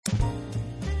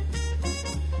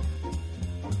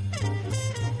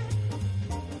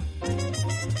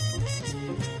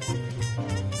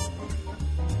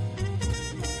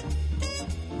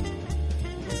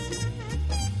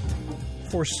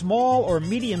For small or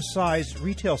medium-sized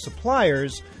retail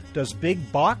suppliers, does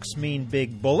big box mean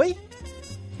big bully?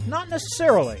 Not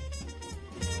necessarily.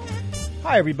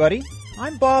 Hi, everybody.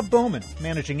 I'm Bob Bowman,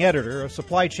 Managing Editor of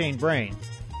Supply Chain Brain,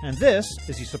 and this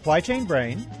is the Supply Chain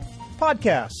Brain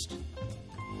podcast.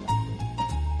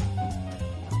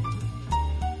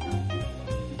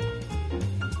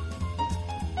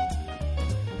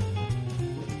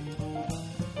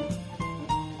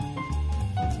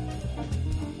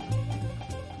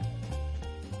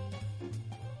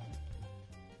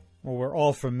 Well, we're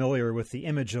all familiar with the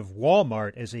image of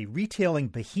Walmart as a retailing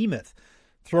behemoth,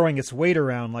 throwing its weight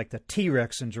around like the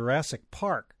T-Rex in Jurassic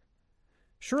Park.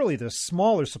 Surely the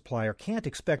smaller supplier can't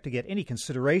expect to get any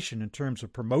consideration in terms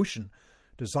of promotion,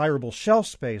 desirable shelf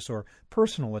space, or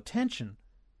personal attention.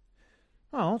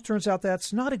 Well, it turns out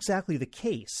that's not exactly the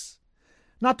case.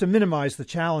 Not to minimize the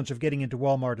challenge of getting into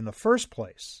Walmart in the first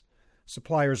place.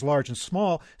 Suppliers large and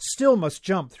small still must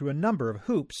jump through a number of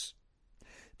hoops.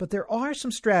 But there are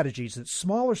some strategies that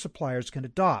smaller suppliers can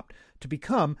adopt to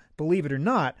become, believe it or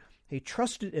not, a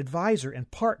trusted advisor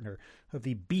and partner of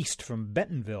the beast from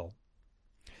Bentonville.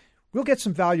 We'll get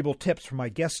some valuable tips from my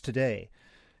guest today.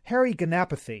 Harry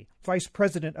Ganapathy, Vice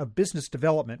President of Business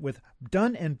Development with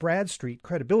Dun & Bradstreet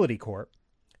Credibility Corp.,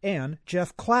 and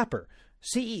Jeff Clapper,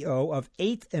 CEO of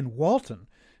 8th & Walton,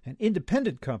 an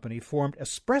independent company formed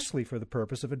expressly for the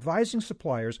purpose of advising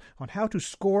suppliers on how to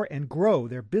score and grow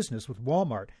their business with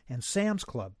Walmart and Sam's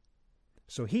Club.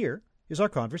 So here is our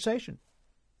conversation.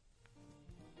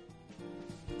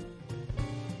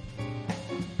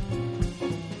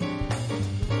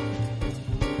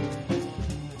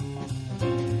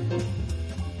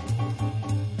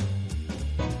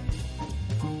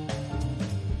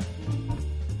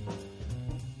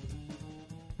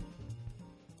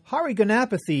 Hari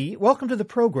Ganapathy, welcome to the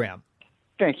program.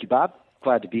 Thank you, Bob.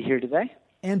 Glad to be here today.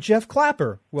 And Jeff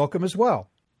Clapper, welcome as well.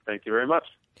 Thank you very much.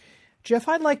 Jeff,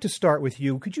 I'd like to start with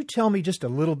you. Could you tell me just a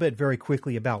little bit very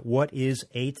quickly about what is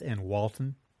 8th &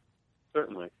 Walton?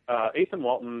 Certainly. 8th &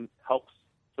 Walton helps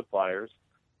suppliers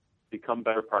become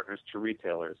better partners to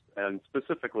retailers. And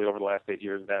specifically over the last 8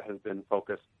 years, that has been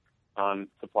focused on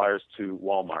suppliers to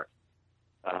Walmart.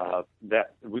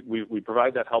 We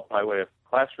provide that help by way of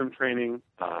classroom training,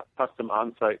 custom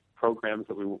on-site programs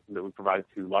that we provide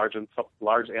to large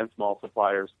and small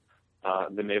suppliers.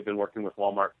 They may have been working with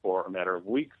Walmart for a matter of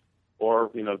weeks or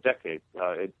decades,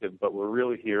 but we're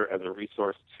really here as a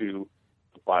resource to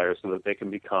suppliers so that they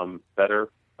can become better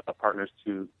partners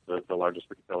to the largest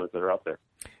retailers that are out there.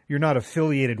 You're not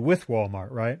affiliated with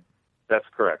Walmart, right? That's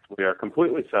correct. We are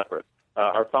completely separate.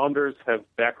 Our founders have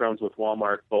backgrounds with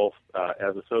Walmart, both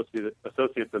as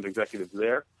associates and executives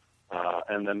there,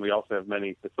 and then we also have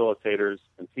many facilitators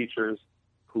and teachers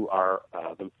who are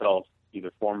themselves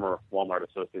either former Walmart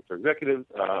associates or executives,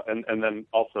 and then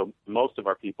also most of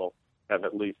our people have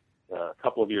at least a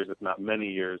couple of years, if not many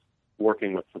years,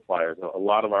 working with suppliers. A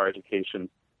lot of our education,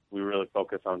 we really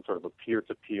focus on sort of a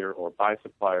peer-to-peer or by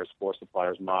suppliers, for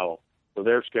suppliers model. So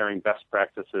they're sharing best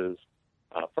practices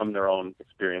from their own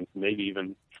experience, maybe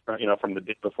even from the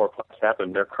day before class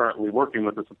happened. They're currently working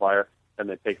with the supplier, and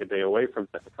they take a day away from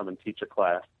that to come and teach a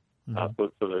class.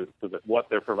 So that what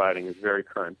they're providing is very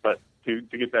current. But to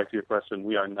get back to your question,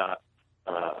 we are not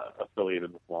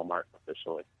affiliated with Walmart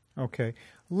officially. Okay.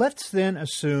 Let's then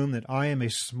assume that I am a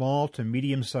small to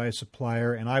medium-sized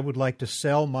supplier and I would like to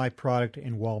sell my product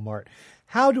in Walmart.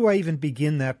 How do I even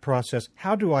begin that process?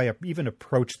 How do I even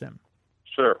approach them?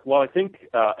 Sure. Well, I think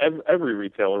every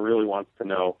retailer really wants to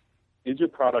know, is your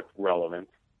product relevant,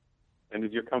 and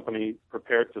is your company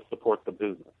prepared to support the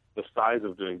business, the size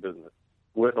of doing business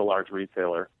with a large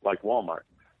retailer like Walmart?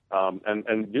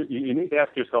 And you need to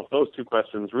ask yourself those two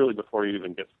questions really before you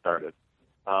even get started.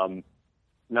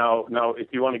 Now, if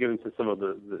you want to get into some of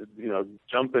the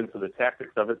jump into the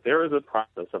tactics of it, there is a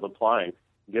process of applying,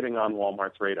 getting on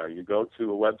Walmart's radar. You go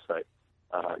to a website,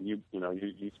 you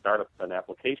start up an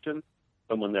application.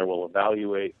 Someone there will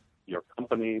evaluate your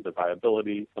company, the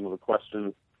viability. Some of the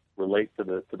questions relate to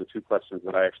the two questions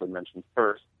that I actually mentioned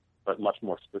first, but much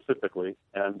more specifically.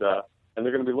 And they're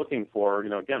going to be looking for,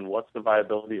 again, what's the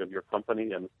viability of your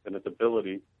company and its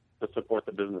ability to support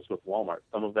the business with Walmart.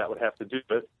 Some of that would have to do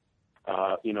with,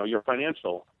 your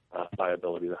financial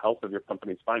viability, the health of your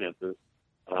company's finances.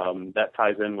 That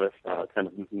ties in with kind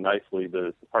of nicely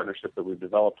the partnership that we've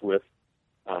developed with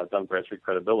Dun & Bradstreet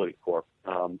Credibility Corp.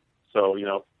 So,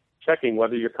 checking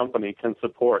whether your company can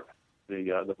support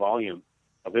the volume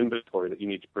of inventory that you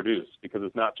need to produce, because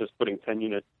it's not just putting 10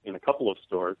 units in a couple of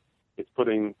stores, it's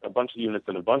putting a bunch of units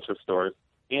in a bunch of stores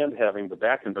and having the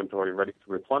back inventory ready to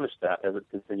replenish that as it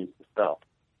continues to sell.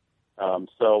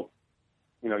 So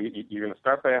you're going to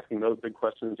start by asking those big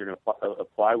questions. You're going to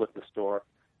apply with the store.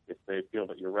 If they feel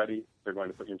that you're ready, they're going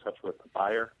to put you in touch with a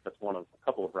buyer. That's one of a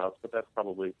couple of routes, but that's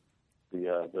probably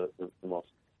the most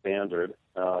standard.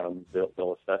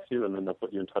 They'll assess you, and then they'll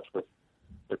put you in touch with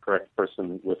the correct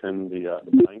person within the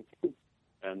buying team,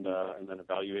 and then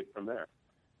evaluate from there.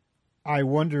 I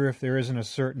wonder if there isn't a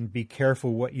certain be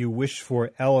careful what you wish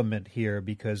for element here,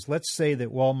 because let's say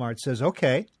that Walmart says,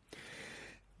 okay,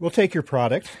 we'll take your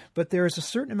product, but there is a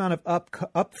certain amount of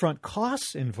upfront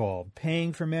costs involved,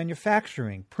 paying for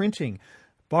manufacturing, printing,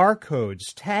 barcodes,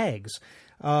 tags.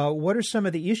 What are some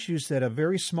of the issues that a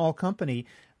very small company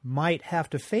might have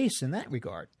to face in that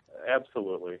regard?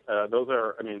 Absolutely.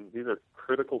 These are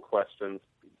critical questions.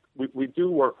 We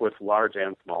do work with large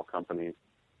and small companies,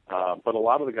 but a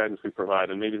lot of the guidance we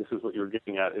provide, and maybe this is what you were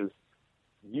getting at, is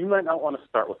you might not want to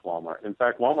start with Walmart. In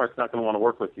fact, Walmart's not going to want to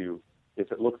work with you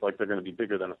if it looks like they're going to be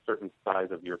bigger than a certain size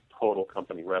of your total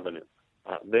company revenue.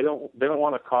 They don't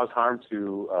want to cause harm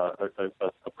to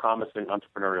a promising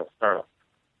entrepreneurial startup.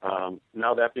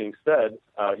 Now, that being said,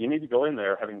 you need to go in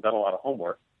there having done a lot of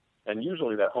homework, and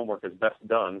usually that homework is best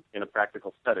done in a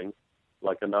practical setting,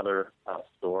 like another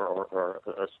store or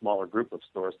a smaller group of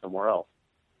stores somewhere else.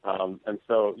 And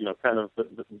so, kind of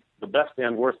the best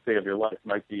and worst day of your life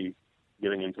might be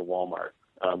getting into Walmart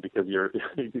because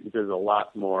there's a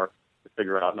lot more to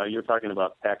figure out. Now, you're talking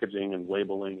about packaging and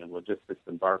labeling and logistics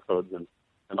and barcodes and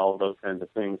all of those kinds of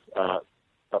things.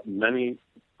 Many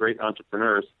great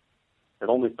entrepreneurs have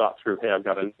only thought through, hey, I've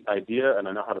got an idea and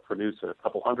I know how to produce a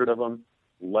couple hundred of them.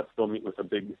 Let's go meet with a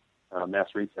big mass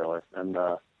retailer. And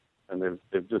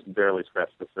they've just barely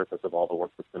scratched the surface of all the work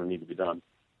that's going to need to be done.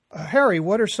 Harry,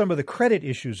 what are some of the credit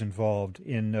issues involved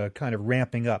in kind of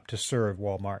ramping up to serve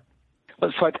Walmart?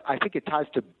 Well, so I think it ties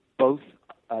to both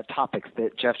topics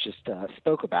that Jeff just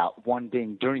spoke about, one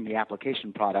being during the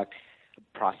application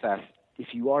process, if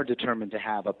you are determined to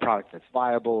have a product that's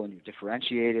viable and you're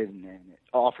differentiated and it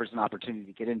offers an opportunity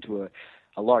to get into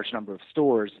a large number of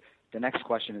stores, the next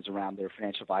question is around their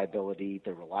financial viability,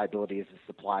 their reliability as a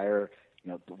supplier.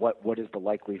 What is the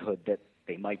likelihood that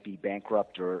they might be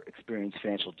bankrupt or experience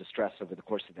financial distress over the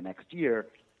course of the next year?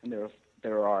 And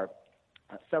there are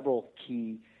several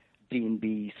key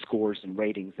D&B scores and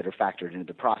ratings that are factored into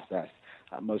the process,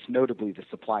 most notably the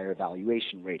supplier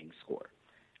evaluation rating score.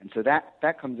 And so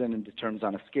that comes in and determines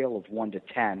on a scale of 1 to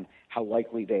 10 how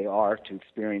likely they are to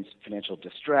experience financial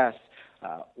distress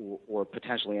or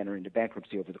potentially enter into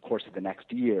bankruptcy over the course of the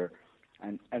next year.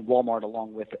 And Walmart,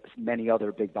 along with many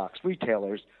other big box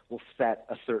retailers, will set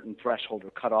a certain threshold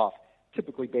or cutoff,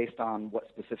 typically based on what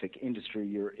specific industry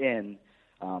you're in,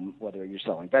 whether you're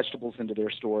selling vegetables into their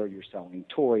store, you're selling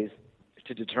toys,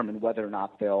 to determine whether or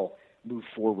not they'll move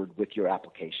forward with your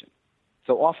application.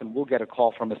 So often we'll get a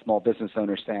call from a small business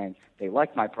owner saying they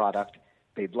like my product,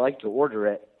 they'd like to order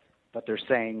it, but they're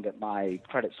saying that my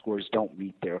credit scores don't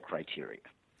meet their criteria.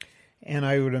 And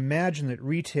I would imagine that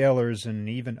retailers and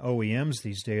even OEMs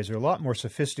these days are a lot more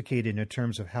sophisticated in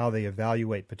terms of how they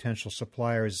evaluate potential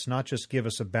suppliers. It's not just give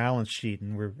us a balance sheet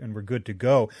and we're good to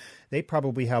go. They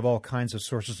probably have all kinds of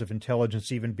sources of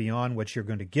intelligence even beyond what you're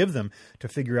going to give them to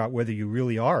figure out whether you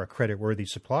really are a credit-worthy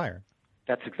supplier.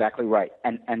 That's exactly right.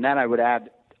 And that I would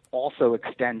add also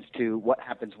extends to what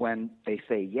happens when they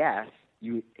say yes.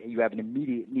 You have an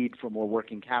immediate need for more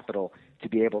working capital to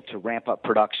be able to ramp up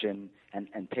production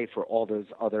and pay for all those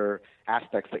other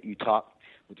aspects that you talked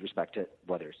with respect to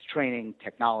whether it's training,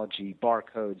 technology,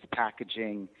 barcodes,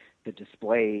 packaging, the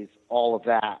displays, all of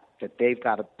that they've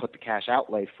got to put the cash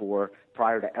outlay for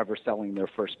prior to ever selling their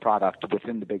first product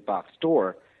within the big box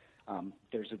store.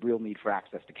 There's a real need for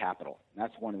access to capital. And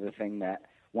that's one of the things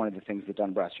that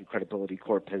Dun & Bradstreet Credibility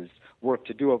Corp has worked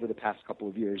to do over the past couple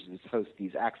of years is host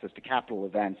these access to capital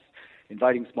events,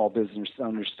 inviting small business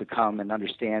owners to come and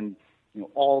understand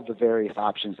all the various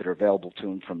options that are available to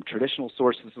them, from traditional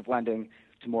sources of lending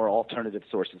to more alternative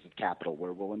sources of capital,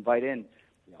 where we'll invite in,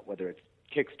 whether it's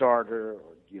Kickstarter or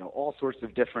all sorts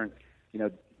of different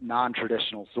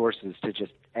non-traditional sources to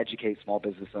just educate small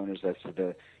business owners as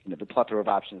to the plethora of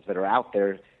options that are out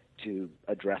there to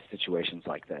address situations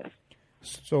like this.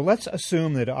 So let's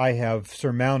assume that I have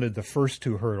surmounted the first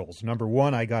two hurdles. Number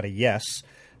one, I got a yes.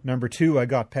 Number two, I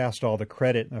got past all the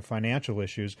credit and the financial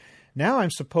issues. Now I'm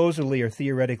supposedly or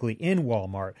theoretically in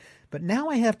Walmart, but now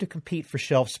I have to compete for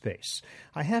shelf space.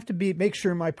 I have to make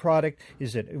sure my product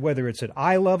is whether it's at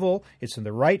eye level, it's in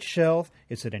the right shelf,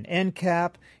 it's at an end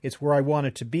cap, it's where I want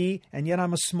it to be, and yet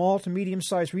I'm a small to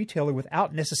medium-sized retailer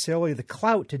without necessarily the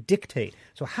clout to dictate.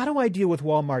 So how do I deal with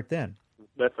Walmart then?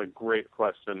 That's a great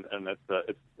question, and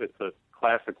it's a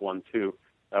classic one too.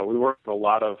 We work with a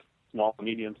lot of small and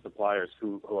medium suppliers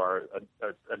who are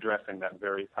addressing that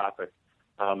very topic.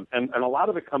 And a lot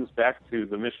of it comes back to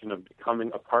the mission of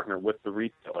becoming a partner with the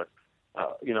retailer.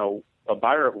 A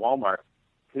buyer at Walmart,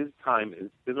 his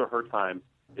or her time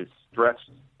is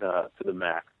stretched to the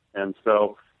max. And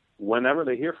so whenever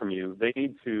they hear from you, they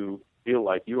need to feel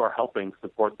like you are helping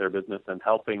support their business and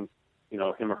helping,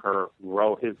 him or her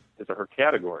grow his or her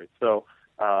category. So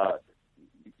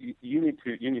you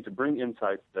need to bring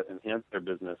insights that enhance their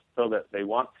business so that they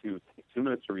want to take 2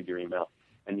 minutes to read your email,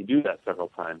 and you do that several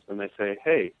times. And they say,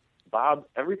 hey, Bob,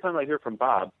 every time I hear from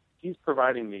Bob, he's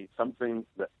providing me something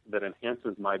that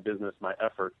enhances my business, my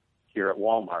effort here at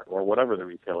Walmart or whatever the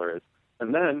retailer is.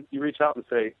 And then you reach out and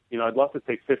say, I'd love to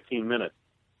take 15 minutes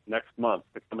next month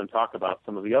to come and talk about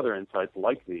some of the other insights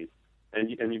like these. And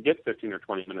you get 15 or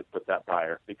 20 minutes with that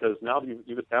buyer, because now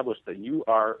you've established that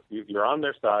you're on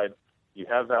their side. You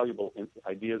have valuable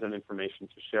ideas and information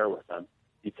to share with them.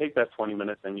 You take that 20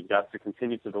 minutes and you've got to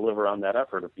continue to deliver on that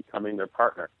effort of becoming their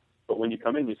partner. But when you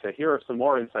come in, you say, here are some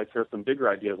more insights, here are some bigger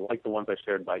ideas like the ones I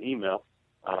shared by email.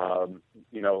 And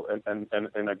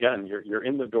again, you're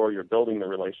in the door, you're building the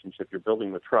relationship, you're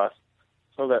building the trust,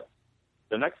 so that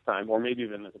the next time, or maybe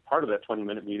even as a part of that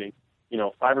 20-minute meeting,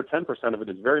 5 or 10% of it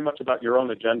is very much about your own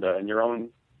agenda and your own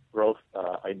growth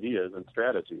ideas and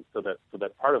strategies. So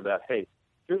that part of that, hey,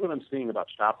 here's what I'm seeing about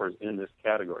shoppers in this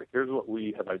category. Here's what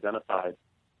we have identified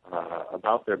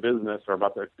about their business or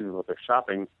about their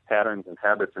shopping patterns and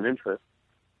habits and interests.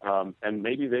 And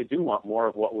maybe they do want more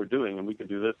of what we're doing, and we could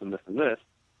do this and this and this.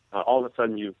 All of a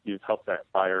sudden, you've helped that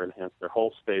buyer enhance their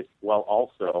whole space while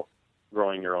also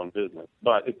growing your own business.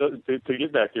 But to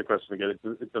get back to your question again,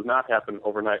 it does not happen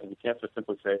overnight, and you can't just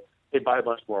simply say, hey, buy a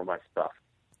bunch more of my stuff.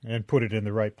 And put it in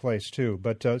the right place too.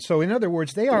 But so in other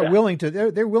words, they are willing to.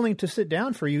 They're willing to sit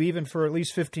down for you, even for at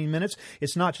least 15 minutes.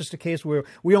 It's not just a case where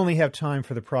we only have time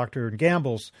for the Procter and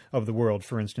Gamble's of the world,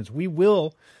 for instance. We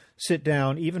will sit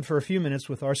down even for a few minutes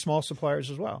with our small suppliers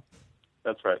as well.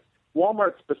 That's right.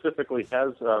 Walmart specifically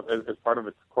has, as part of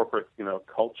its corporate,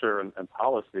 culture and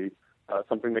policy,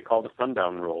 something they call the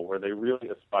sundown rule, where they really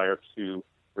aspire to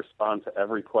respond to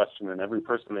every question and every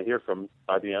person they hear from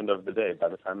by the end of the day, by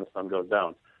the time the sun goes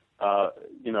down.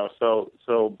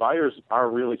 So buyers are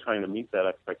really trying to meet that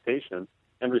expectation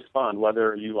and respond,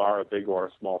 whether you are a big or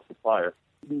a small supplier.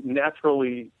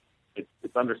 Naturally,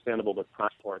 it's understandable that time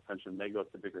or attention may go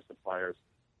to bigger suppliers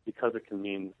because it can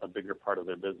mean a bigger part of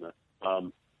their business.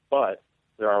 But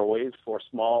there are ways for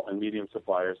small and medium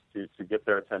suppliers to get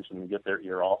their attention and get their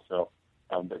ear also.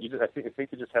 But I think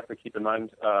you just have to keep in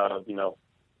mind,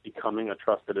 becoming a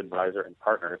trusted advisor and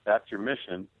partner. If that's your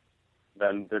mission,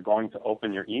 then they're going to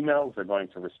open your emails, they're going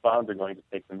to respond, they're going to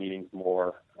take the meetings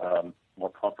more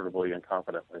comfortably and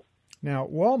confidently. Now,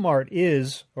 Walmart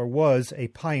is or was a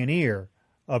pioneer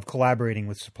of collaborating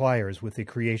with suppliers with the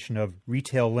creation of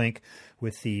Retail Link,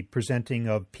 with the presenting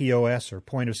of POS or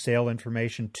point of sale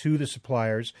information to the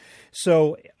suppliers.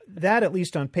 So that, at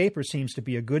least on paper, seems to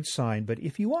be a good sign. But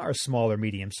if you are a small or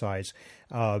medium-sized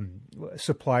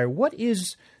supplier, what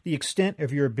is the extent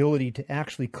of your ability to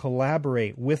actually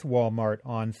collaborate with Walmart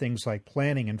on things like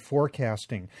planning and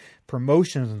forecasting,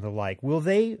 promotions and the like? Will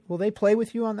they play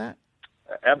with you on that?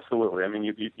 Absolutely. I mean,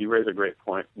 you raise a great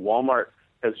point. Walmart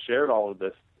has shared all of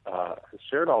this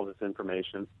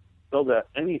information so that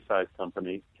any size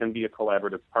company can be a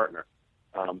collaborative partner.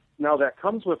 Now that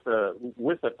comes with a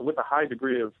high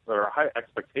degree of, or a high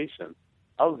expectation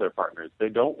of their partners. They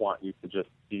don't want you to just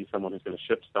be someone who's going to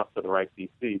ship stuff to the right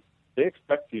DC. They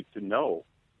expect you to know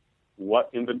what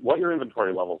your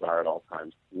inventory levels are at all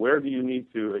times. Where do you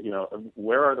need to,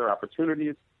 where are there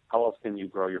opportunities? How else can you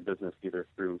grow your business, either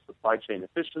through supply chain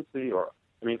efficiency or,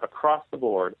 across the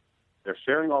board. They're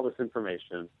sharing all this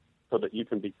information so that you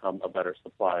can become a better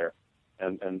supplier,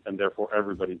 and therefore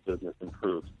everybody's business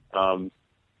improves.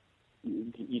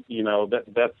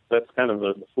 That's kind of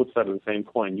the flip side of the same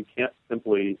coin. You can't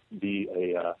simply be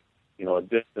a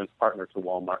distant partner to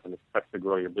Walmart and expect to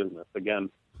grow your business. Again,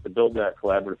 to build that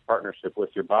collaborative partnership with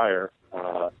your buyer,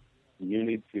 you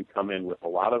need to come in with a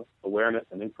lot of awareness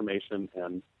and information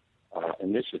and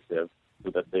initiative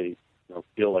so that they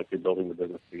feel like you're building the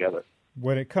business together.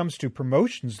 When it comes to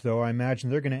promotions, though, I imagine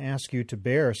they're going to ask you to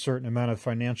bear a certain amount of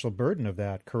financial burden of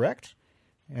that, correct?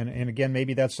 And again,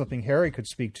 maybe that's something Harry could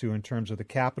speak to in terms of the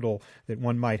capital that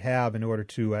one might have in order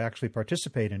to actually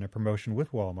participate in a promotion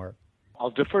with Walmart.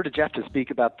 I'll defer to Jeff to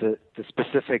speak about the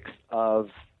specifics of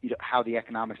how the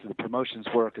economics of the promotions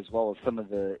work, as well as some of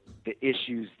the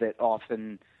issues that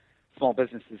often small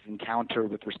businesses encounter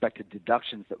with respect to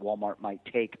deductions that Walmart might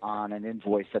take on an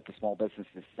invoice that the small business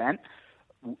has sent.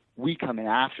 We come in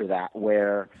after that,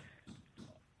 where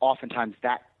oftentimes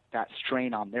that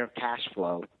strain on their cash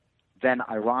flow then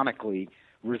ironically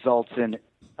results in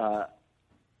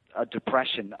a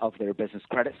depression of their business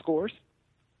credit scores,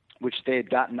 which they had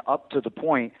gotten up to the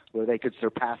point where they could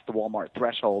surpass the Walmart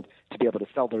threshold to be able to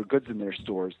sell their goods in their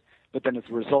stores. But then as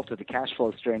a result of the cash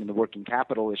flow strain and the working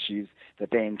capital issues that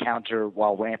they encounter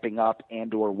while ramping up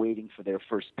and or waiting for their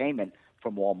first payment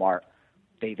from Walmart,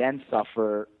 they then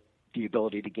suffer the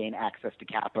ability to gain access to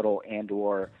capital and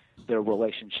or their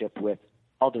relationship with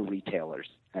other retailers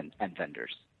and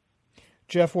vendors.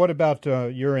 Jeff, what about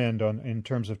your end in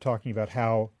terms of talking about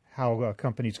how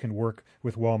companies can work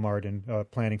with Walmart in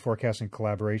planning, forecasting,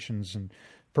 collaborations, and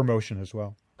promotion as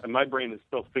well? And my brain is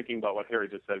still thinking about what Harry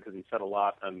just said because he said a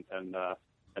lot, and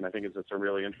I think it's a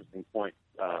really interesting point.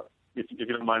 If you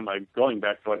don't mind my going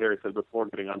back to what Harry said before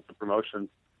getting on to promotions,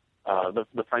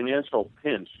 the financial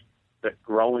pinch that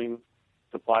growing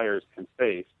suppliers can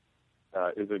face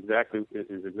is exactly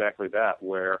that,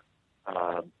 where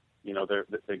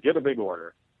they get a big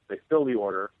order, they fill the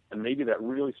order, and maybe that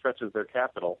really stretches their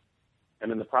capital,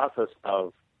 and in the process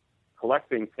of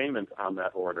collecting payment on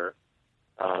that order,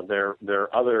 the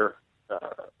other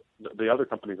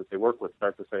companies that they work with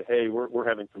start to say, hey, we're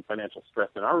having some financial stress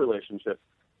in our relationship,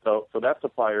 so that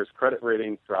supplier's credit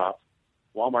rating drops.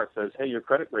 Walmart says, hey, your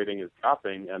credit rating is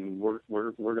dropping, and we're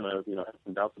going to have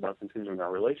some doubts about continuing our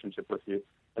relationship with you.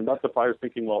 And that supplier's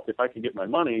thinking, well, if I could get my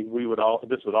money,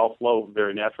 this would all flow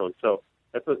very naturally. So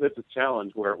it's a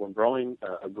challenge where growing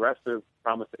aggressive,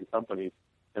 promising companies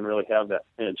can really have that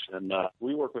pinch. And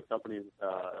we work with companies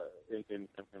in an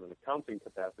accounting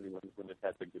capacity when they've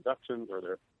had big deductions or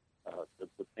the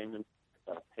payment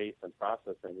pace and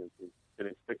processing is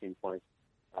hitting sticking points.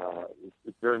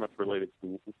 It's very much related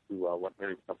to what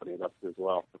Mary's company is up to as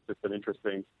well. It's just an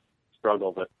interesting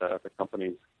struggle that the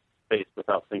companies face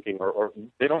without thinking, or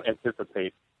they don't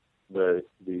anticipate the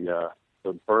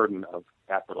burden of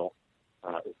capital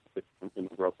in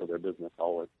the growth of their business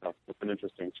always. So it's an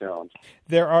interesting challenge.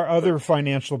 There are other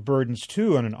financial burdens,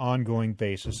 too, on an ongoing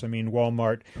basis. I mean,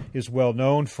 Walmart is well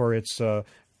known for its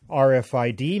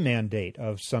RFID mandate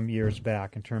of some years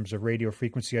back in terms of radio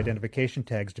frequency identification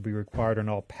tags to be required on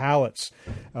all pallets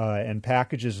and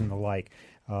packages and the like.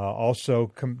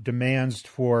 Also demands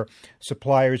for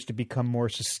suppliers to become more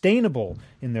sustainable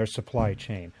in their supply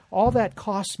chain. All that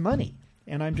costs money.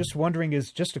 And I'm just wondering,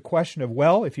 is just a question of,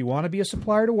 well, if you want to be a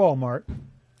supplier to Walmart,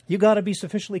 you got to be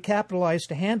sufficiently capitalized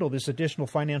to handle this additional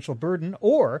financial burden,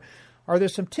 or are there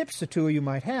some tips the two of you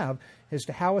might have as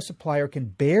to how a supplier can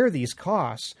bear these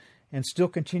costs and still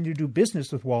continue to do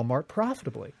business with Walmart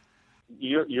profitably?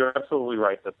 You're absolutely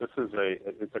right that this is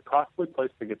it's a costly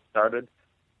place to get started.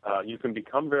 You can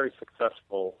become very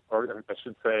successful, or I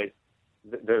should say,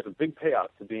 there's a big payout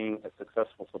to being a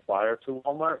successful supplier to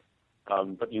Walmart,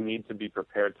 but you need to be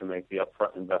prepared to make the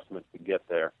upfront investment to get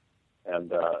there,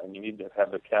 and you need to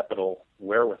have the capital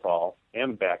wherewithal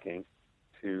and backing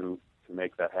to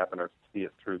make that happen or see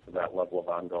it through to that level of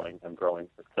ongoing and growing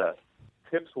success.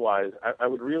 Tips-wise, I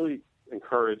would really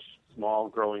encourage small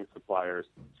growing suppliers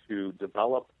to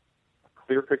develop a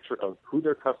clear picture of who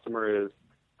their customer is,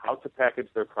 how to package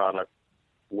their product,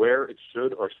 where it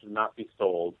should or should not be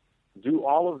sold. Do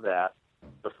all of that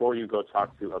before you go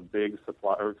talk to a big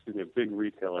a big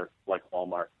retailer like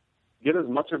Walmart. Get as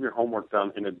much of your homework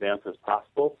done in advance as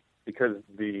possible, because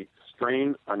the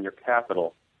strain on your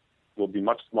capital will be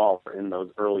much smaller in those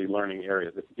early learning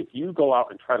areas. If you go out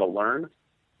and try to learn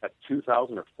at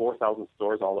 2,000 or 4,000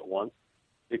 stores all at once,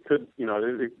 it could,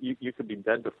 you could be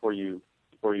dead before you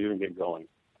even get going.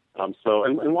 And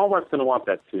Walmart's going to want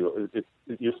that too.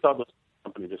 You saw this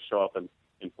company just show up in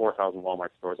 4,000 Walmart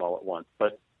stores all at once.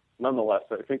 But nonetheless,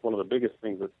 I think one of the biggest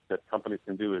things that companies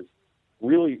can do is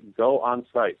really go on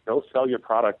site, go sell your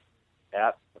product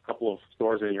at a couple of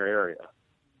stores in your area.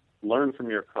 Learn from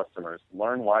your customers.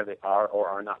 Learn why they are or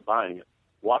are not buying it.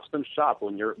 Watch them shop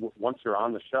once you're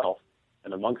on the shelf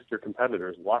and amongst your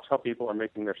competitors. Watch how people are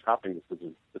making their shopping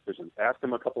decisions. Ask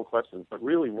them a couple of questions, but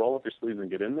really roll up your sleeves and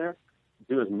get in there.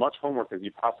 Do as much homework as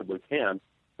you possibly can,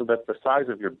 so that the size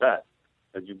of your bet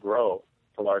as you grow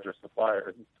to larger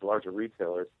suppliers, to larger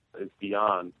retailers, is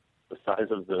beyond the size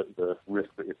of the risk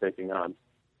that you're taking on.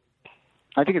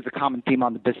 I think it's a common theme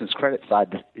on the business credit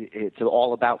side. It's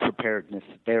all about preparedness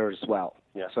there as well.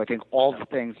 Yeah. So I think all the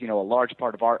things, a large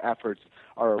part of our efforts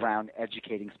are around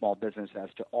educating small business as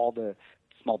to all the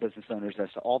small business owners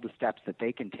as to all the steps that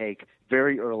they can take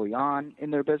very early on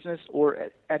in their business or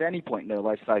at any point in their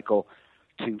life cycle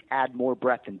to add more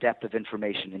breadth and depth of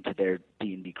information into their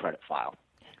D&D credit file.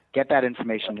 Get that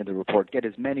information in the report. Get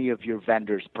as many of your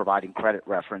vendors providing credit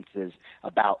references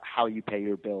about how you pay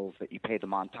your bills, that you pay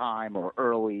them on time or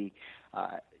early,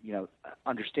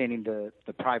 understanding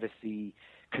the privacy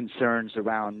concerns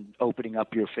around opening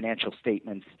up your financial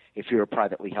statements if you're a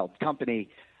privately held company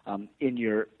in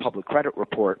your public credit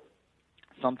report.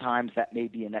 Sometimes that may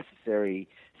be a necessary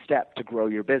step to grow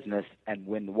your business and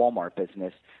win the Walmart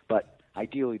business, but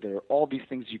ideally there are all these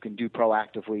things you can do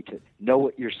proactively to know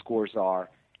what your scores are,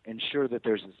 ensure that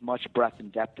there's as much breadth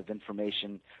and depth of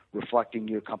information reflecting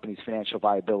your company's financial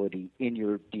viability in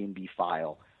your D&B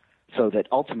file, so that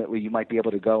ultimately you might be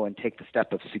able to go and take the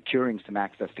step of securing some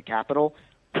access to capital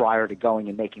prior to going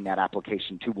and making that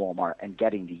application to Walmart and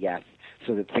getting the yes,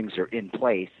 so that things are in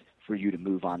place for you to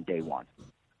move on day one.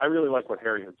 I really like what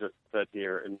Harry has just said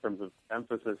here in terms of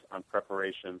emphasis on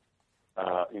preparation.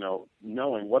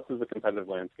 Knowing what does the competitive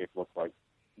landscape look like?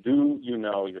 Do you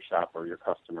know your shopper, your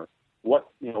customer? What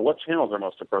channels are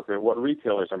most appropriate? What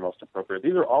retailers are most appropriate?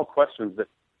 These are all questions that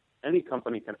any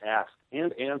company can ask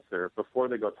and answer before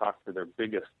they go talk to their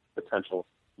biggest potential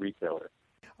retailer.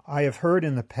 I have heard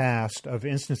in the past of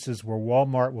instances where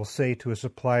Walmart will say to a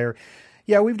supplier,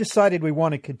 yeah, we've decided we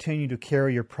want to continue to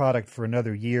carry your product for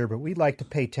another year, but we'd like to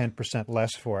pay 10%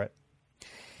 less for it.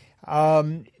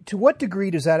 To what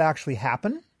degree does that actually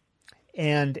happen?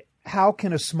 And how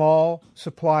can a small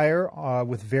supplier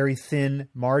with very thin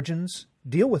margins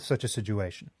deal with such a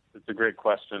situation? It's a great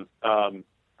question.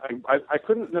 I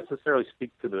couldn't necessarily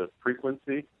speak to the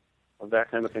frequency of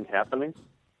that kind of thing happening.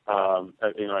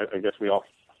 I guess we all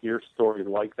hear stories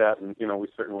like that, and we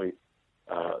certainly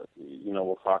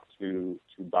we'll talk to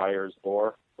buyers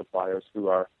or suppliers who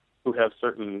have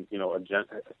certain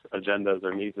agendas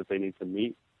or needs that they need to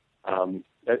meet.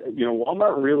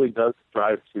 Walmart really does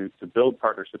strive to build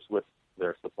partnerships with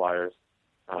their suppliers,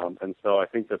 and so I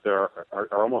think that there are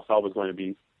almost always going to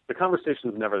be, the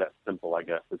conversation is never that simple. I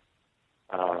guess it's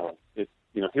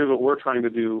here's what we're trying to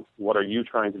do. What are you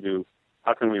trying to do?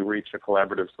 How can we reach a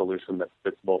collaborative solution that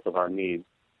fits both of our needs?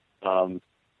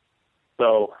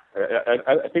 So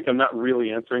I think I'm not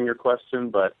really answering your question,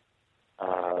 but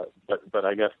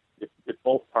I guess if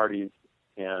both parties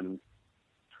can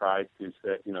try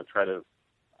to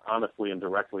honestly and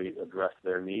directly address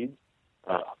their needs,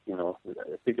 I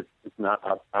think it's not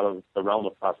out of the realm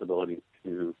of possibility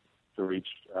to reach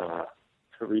a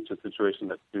situation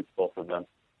that suits both of them.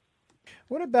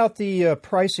 What about the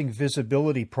pricing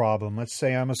visibility problem? Let's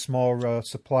say I'm a small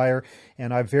supplier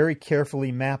and I've very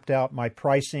carefully mapped out my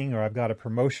pricing, or I've got a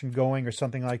promotion going or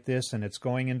something like this, and it's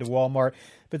going into Walmart.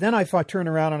 But then I turn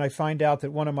around and I find out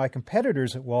that one of my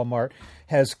competitors at Walmart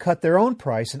has cut their own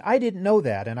price, and I didn't know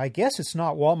that. And I guess it's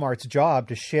not Walmart's job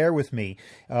to share with me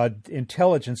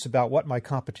intelligence about what my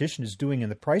competition is doing in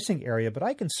the pricing area, but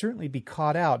I can certainly be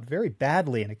caught out very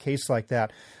badly in a case like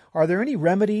that. Are there any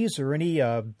remedies or any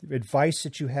advice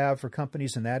that you have for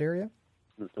companies in that area?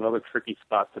 It's another tricky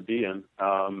spot to be in.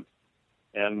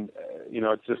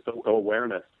 It's just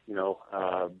awareness.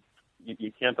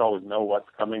 You can't always know what's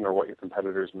coming or what your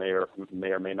competitors may or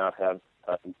may not have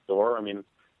in store. I mean,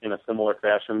 in a similar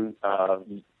fashion, a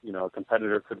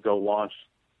competitor could go launch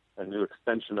a new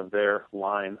extension of their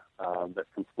line that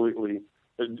completely,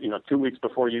 2 weeks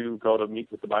before you go to meet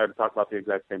with the buyer to talk about the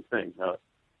exact same thing.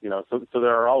 So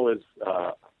there are always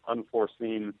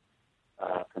unforeseen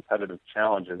competitive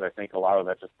challenges. I think a lot of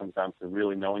that just comes down to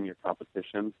really knowing your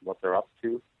competition, what they're up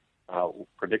to,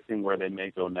 predicting where they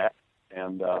may go next,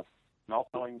 and also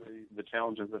knowing the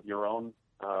challenges of your own,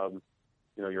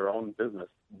 your own business.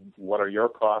 What are your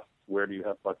costs? Where do you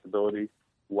have flexibility?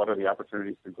 What are the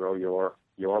opportunities to grow your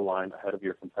line ahead of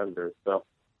your competitors? So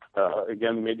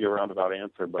again, maybe a roundabout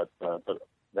answer, but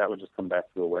that would just come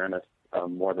back to awareness.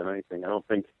 More than anything, I don't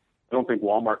think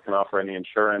Walmart can offer any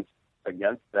insurance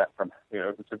against that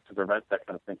to prevent that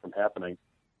kind of thing from happening.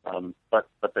 But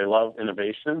they love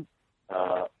innovation.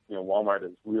 Walmart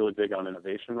is really big on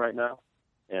innovation right now,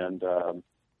 and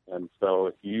so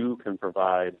if you can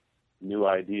provide new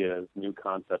ideas, new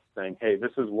concepts, saying, hey,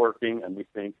 this is working, and we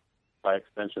think by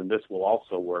extension this will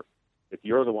also work. If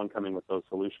you're the one coming with those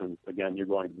solutions, again, you're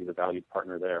going to be the valued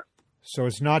partner there. So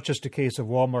it's not just a case of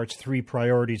Walmart's three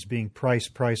priorities being price,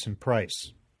 price, and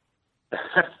price.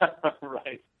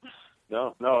 Right.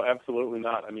 No, absolutely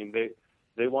not. I mean,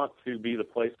 they want to be the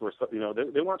place where,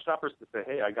 they want shoppers to say,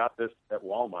 hey, I got this at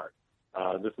Walmart.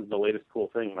 This is the latest cool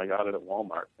thing, and I got it at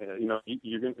Walmart.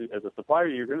 You're going to, as a supplier,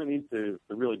 you're going to need to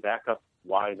really back up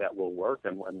why that will work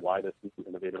and why this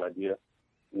innovative idea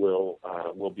will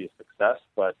be a success.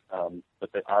 But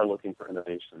they are looking for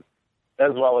innovation,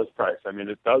 as well as price. I mean,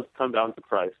 it does come down to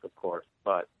price, of course,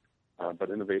 but but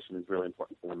innovation is really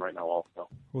important for them right now also.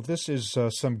 Well, this is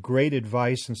some great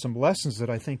advice and some lessons that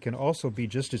I think can also be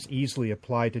just as easily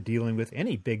applied to dealing with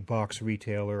any big box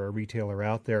retailer or retailer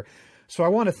out there. So I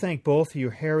want to thank both of you.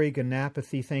 Harry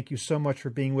Ganapathy, thank you so much for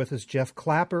being with us. Jeff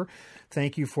Clapper,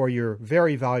 thank you for your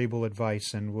very valuable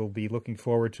advice, and we'll be looking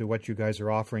forward to what you guys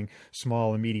are offering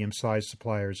small and medium-sized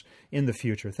suppliers in the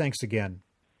future. Thanks again.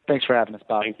 Thanks for having us,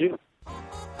 Bob. Thank you.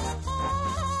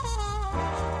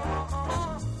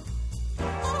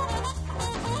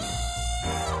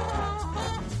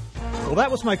 Well,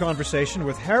 that was my conversation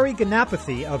with Harry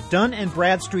Ganapathy of Dun &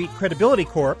 Bradstreet Credibility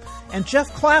Corp. and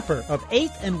Jeff Clapper of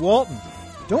 8th and Walton.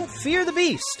 Don't fear the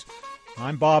beast.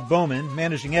 I'm Bob Bowman,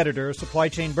 Managing Editor of Supply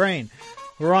Chain Brain.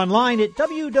 We're online at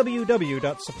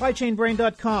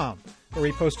www.supplychainbrain.com, where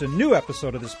we post a new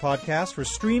episode of this podcast for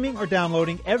streaming or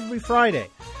downloading every Friday.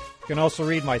 You can also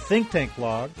read my Think Tank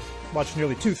blog, watch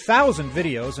nearly 2,000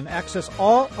 videos, and access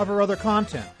all of our other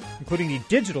content, including the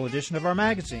digital edition of our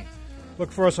magazine.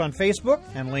 Look for us on Facebook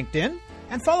and LinkedIn,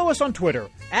 and follow us on Twitter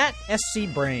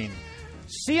 @SCBrain.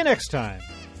 See you next time.